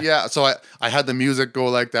silent. Yeah. So I had the music go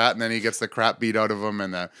like that, and then he gets the crap beat out of him,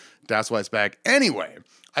 and that's why it's back. Anyway,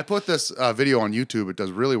 I put this video on YouTube. It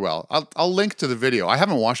does really well. I'll link to the video. I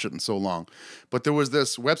haven't watched it in so long, but there was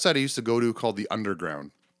this website I used to go to called The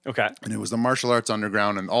Underground. Okay. And it was the martial arts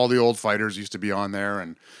underground, and all the old fighters used to be on there,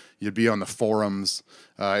 and you'd be on the forums.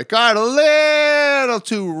 It got a little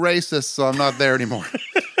too racist, so I'm not there anymore.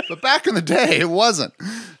 But back in the day, it wasn't.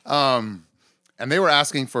 And they were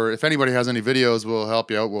asking for, if anybody has any videos, we'll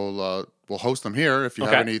help you out. We'll host them here if you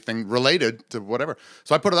have anything related to whatever.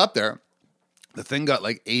 So I put it up there. The thing got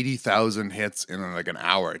like 80,000 hits in like an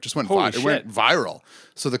hour. It just went it went viral.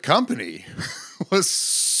 So the company was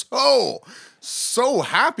so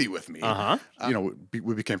happy with me.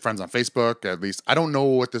 We became friends on Facebook, at least. I don't know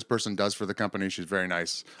what this person does for the company. She's very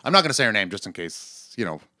nice. I'm not going to say her name just in case, you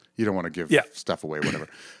don't want to give stuff away, whatever.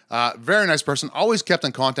 Very nice person. Always kept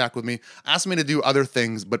in contact with me. Asked me to do other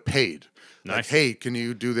things, but paid. Nice. Like, hey, can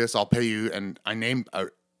you do this? I'll pay you. And I named an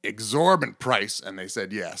exorbitant price, and they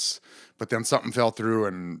said yes. But then something fell through,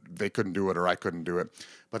 and they couldn't do it, or I couldn't do it.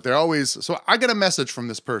 But they're always... So I get a message from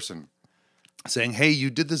this person saying, hey,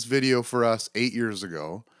 you did this video for us 8 years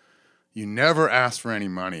ago. You never asked for any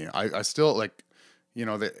money. I still, like...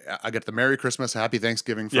 I get the Merry Christmas, Happy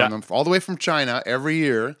Thanksgiving from them, all the way from China every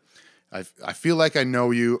year. I feel like I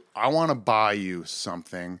know you. I want to buy you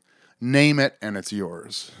something. Name it, and it's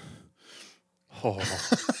yours. Oh,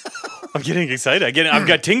 I'm getting excited. I've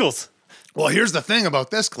got tingles. Well, here's the thing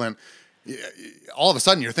about this, Clint. All of a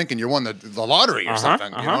sudden, you're thinking you won the lottery or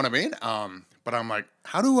something. You know what I mean? But I'm like,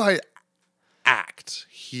 how do I act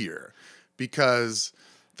here? Because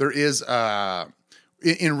there is...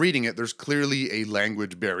 In reading it, there's clearly a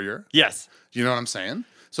language barrier. Yes. You know what I'm saying?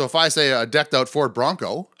 So if I say a decked out Ford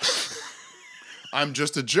Bronco, I'm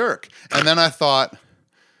just a jerk. And then I thought,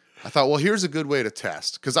 I thought, well, here's a good way to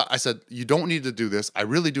test. Because I said, you don't need to do this. I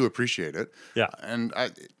really do appreciate it. Yeah. And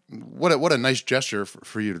what a nice gesture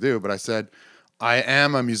for you to do. But I said, I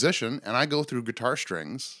am a musician and I go through guitar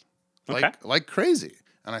strings like crazy.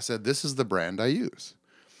 And I said, this is the brand I use.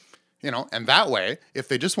 And that way, if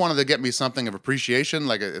they just wanted to get me something of appreciation,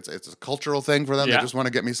 like it's a cultural thing for them, they just want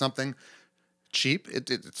to get me something cheap.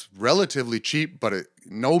 It's relatively cheap, but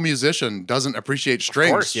no musician doesn't appreciate strings.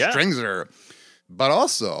 Of course, yeah. Strings are, but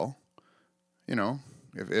also,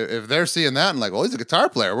 if they're seeing that and like, well, he's a guitar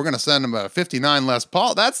player, we're going to send him a 59 Les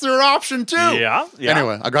Paul. That's their option too. Yeah.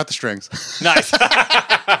 Anyway, I got the strings. Nice.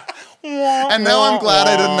 And now I'm glad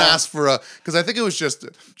I didn't ask for because I think it was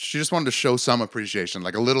she just wanted to show some appreciation,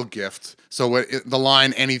 like a little gift. So the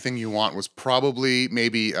line, anything you want, was probably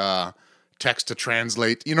maybe text to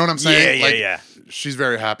translate. You know what I'm saying? Yeah. She's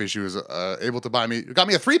very happy she was able to got me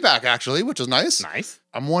a 3-pack actually, which is nice. Nice.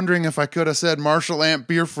 I'm wondering if I could have said Marshall Amp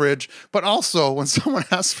beer fridge, but also when someone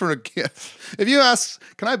asks for a gift, if you ask,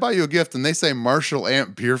 can I buy you a gift? And they say Marshall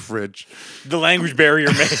Amp beer fridge. The language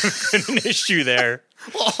barrier may have been an issue there.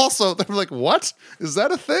 Well, also, they're like, what? Is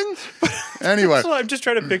that a thing? Anyway. So I'm just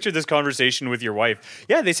trying to picture this conversation with your wife.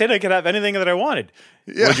 Yeah, they said I could have anything that I wanted.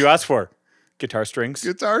 Yeah. What'd you ask for? Guitar strings?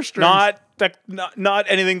 Guitar strings. Not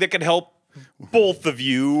anything that could help both of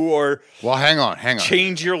you or well, hang on.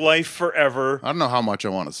 change your life forever. I don't know how much I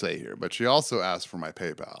want to say here, but she also asked for my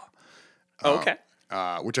PayPal. Okay.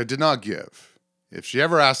 Which I did not give. If she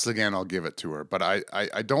ever asks again, I'll give it to her. But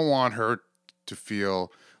I don't want her to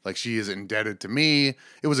feel like she is indebted to me.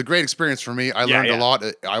 It was a great experience for me. I learned a lot.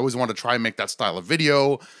 I always wanted to try and make that style of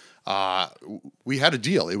video. We had a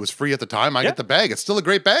deal. It was free at the time. I get the bag. It's still a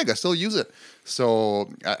great bag. I still use it.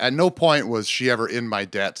 So at no point was she ever in my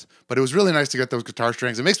debt. But it was really nice to get those guitar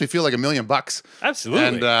strings. It makes me feel like $1 million.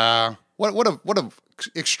 Absolutely. And what a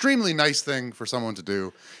extremely nice thing for someone to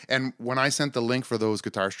do. And when I sent the link for those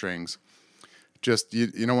guitar strings, just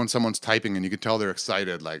you know when someone's typing and you can tell they're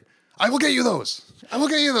excited, like, I will get you those. I will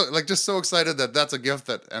get you those. Like, just so excited that that's a gift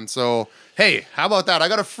and so, hey, how about that? I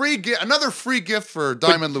got another free gift for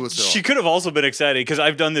Diamond Lewis Hill. She could have also been excited because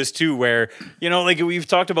I've done this too where, like we've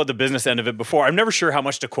talked about the business end of it before. I'm never sure how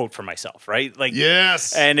much to quote for myself, right? Like,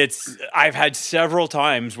 yes. And I've had several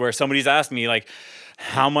times where somebody's asked me like,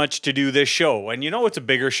 how much to do this show? And it's a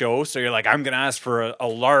bigger show. So you're like, I'm going to ask for a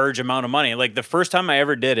large amount of money. Like the first time I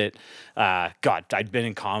ever did it, I'd been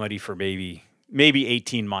in comedy for maybe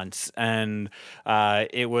 18 months. And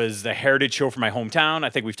it was the Heritage show for my hometown. I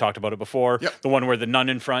think we've talked about it before. Yep. The one where the nun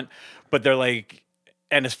in front. But they're like,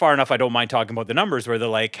 and it's far enough I don't mind talking about the numbers, where they're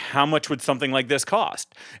like, how much would something like this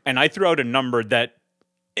cost? And I threw out a number that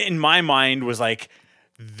in my mind was like,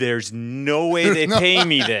 there's no way they pay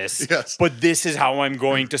me this, but this is how I'm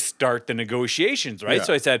going to start the negotiations, right? Yeah.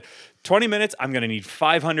 So I said, 20 minutes, I'm going to need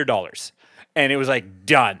 $500. And it was like,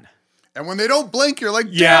 done. And when they don't blink, you're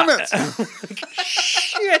like, damn it.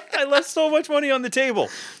 Shit, I left so much money on the table.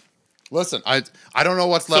 Listen, I don't know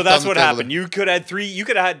what's left on the table. So that's what happened. You could have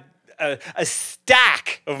had a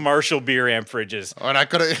stack of Marshall beer amp fridges. And I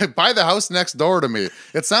could have buy the house next door to me.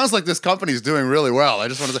 It sounds like this company's doing really well. I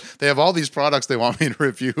just wanted to. They have all these products they want me to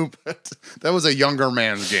review, but that was a younger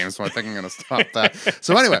man's game, so I think I'm going to stop that.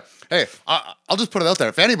 So anyway, hey, I'll just put it out there.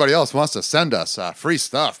 If anybody else wants to send us free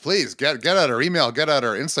stuff, please get at our email, get at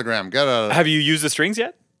our Instagram, get at. Have you used the strings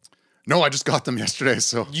yet? No, I just got them yesterday.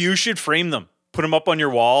 So you should frame them. Put them up on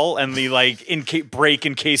your wall and break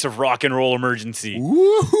in case of rock and roll emergency.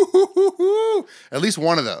 Ooh, at least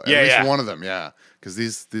one of them. Yeah, at least one of them, yeah. Because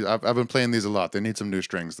these I've been playing these a lot. They need some new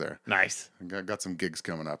strings there. Nice. I got some gigs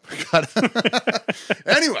coming up.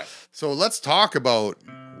 Anyway, so let's talk about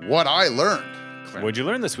what I learned. Clint. What'd you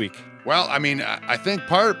learn this week? Well, I mean, I think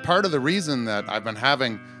part of the reason that I've been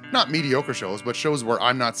having not mediocre shows, but shows where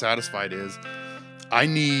I'm not satisfied is I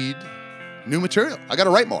need new material. I got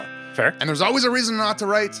to write more. Fair. And there's always a reason not to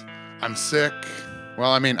write. I'm sick. Well,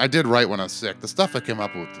 I mean, I did write when I was sick. The stuff I came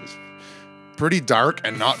up with was pretty dark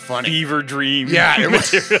and not funny. Fever dream. Yeah,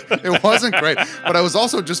 it wasn't great. But I was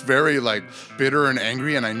also just very bitter and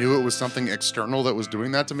angry, and I knew it was something external that was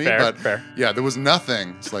doing that to me. Fair. Yeah, there was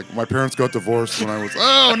nothing. It's like my parents got divorced when I was.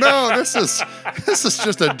 Oh no, this is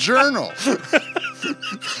just a journal.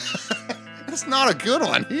 It's not a good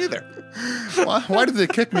one either. Why did they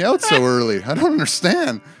kick me out so early? I don't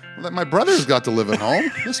understand. My brother's got to live at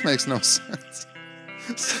home. This makes no sense.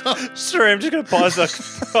 Sorry, I'm just going to pause the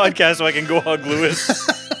podcast so I can go hug Lewis.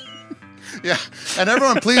 Yeah, and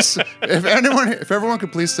everyone, please, if everyone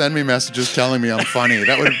could please send me messages telling me I'm funny,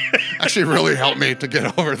 that would actually really help me to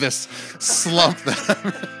get over this slump that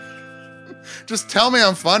I'm in. Just tell me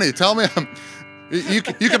I'm funny. Tell me You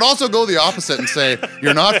can also go the opposite and say,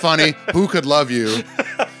 you're not funny. Who could love you?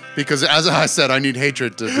 Because as I said, I need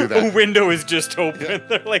hatred to do that. A window is just open. Yeah.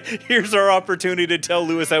 They're like, here's our opportunity to tell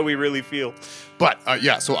Lewis how we really feel. But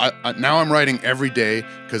so I now I'm writing every day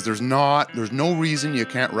because there's no reason you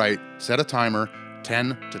can't write. Set a timer,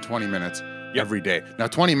 10 to 20 minutes every day. Now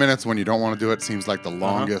 20 minutes when you don't want to do it seems like the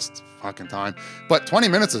longest fucking time. But 20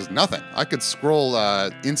 minutes is nothing. I could scroll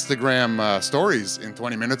Instagram stories in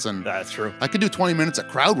 20 minutes and that's true. I could do 20 minutes of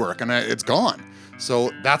crowd work and it's gone.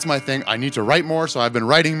 So that's my thing. I need to write more, so I've been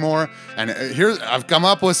writing more. And here I've come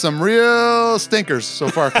up with some real stinkers so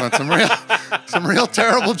far, Clint. Some real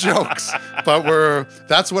terrible jokes. But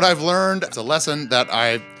that's what I've learned. It's a lesson that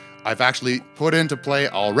I've actually put into play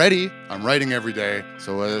already. I'm writing every day.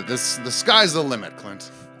 So the sky's the limit,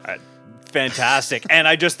 Clint. Fantastic. And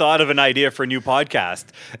I just thought of an idea for a new podcast.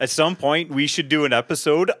 At some point, we should do an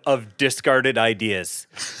episode of discarded ideas.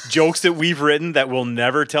 Jokes that we've written that we'll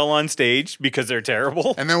never tell on stage because they're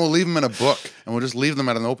terrible. And then we'll leave them in a book and we'll just leave them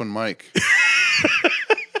at an open mic.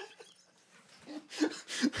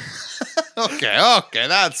 Okay,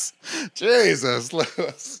 that's Jesus,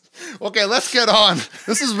 Lewis. Okay, let's get on.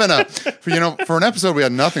 This has been for an episode we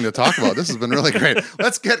had nothing to talk about. This has been really great.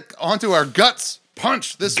 Let's get onto our guts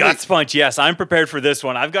punch this week. Guts punch, yes. I'm prepared for this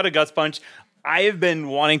one. I've got a guts punch. I have been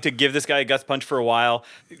wanting to give this guy a guts punch for a while.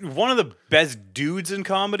 One of the best dudes in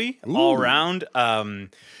comedy all around.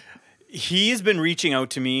 He has been reaching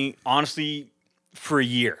out to me, honestly, for a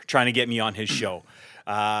year, trying to get me on his show.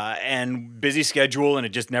 And busy schedule, and it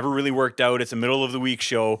just never really worked out. It's a middle of the week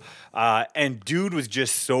show. And dude was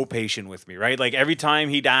just so patient with me, right? Like every time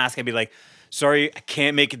he'd ask, I'd be like, sorry, I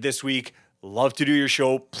can't make it this week. Love to do your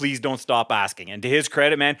show. Please don't stop asking. And to his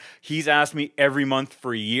credit, man, he's asked me every month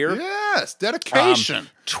for a year. Yes, dedication.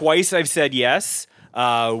 Twice I've said yes.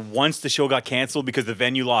 Once the show got canceled because the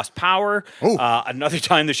venue lost power. Another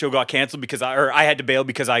time the show got canceled because I had to bail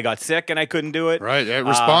because I got sick and I couldn't do it. Right. Yeah,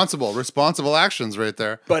 responsible actions right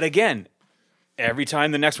there. But again, every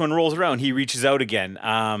time the next one rolls around, he reaches out again.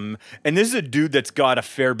 And this is a dude that's got a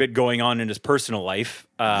fair bit going on in his personal life.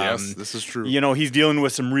 Yes, this is true. You know, he's dealing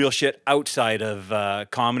with some real shit outside of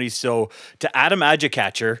comedy. So to Adam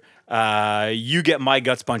Adjecatcher, you get my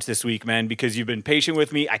guts punch this week, man, because you've been patient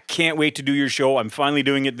with me. I can't wait to do your show. I'm finally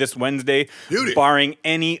doing it this Wednesday. Beauty. Barring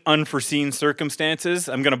any unforeseen circumstances.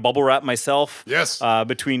 I'm going to bubble wrap myself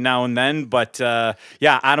between now and then. But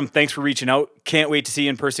yeah, Adam, thanks for reaching out. Can't wait to see you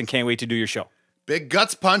in person. Can't wait to do your show. Big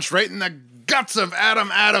guts punch right in the guts of Adam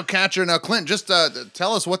Adjecatcher. Now, Clint, just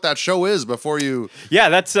tell us what that show is before you... Yeah,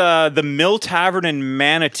 that's the Mill Tavern in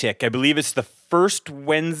Manotick. I believe it's the first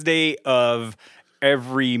Wednesday of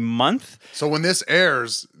every month. So when this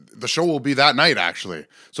airs, the show will be that night, actually.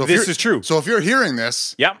 So this is true. So if you're hearing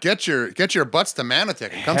this, get your butts to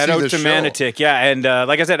Manotick and come head see out this to show. Manotick, yeah. And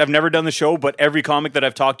like I said, I've never done the show, but every comic that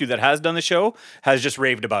I've talked to that has done the show has just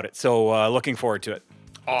raved about it. So looking forward to it.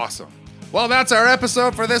 Awesome. Well, that's our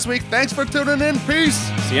episode for this week. Thanks for tuning in. Peace.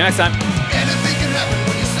 See you next time.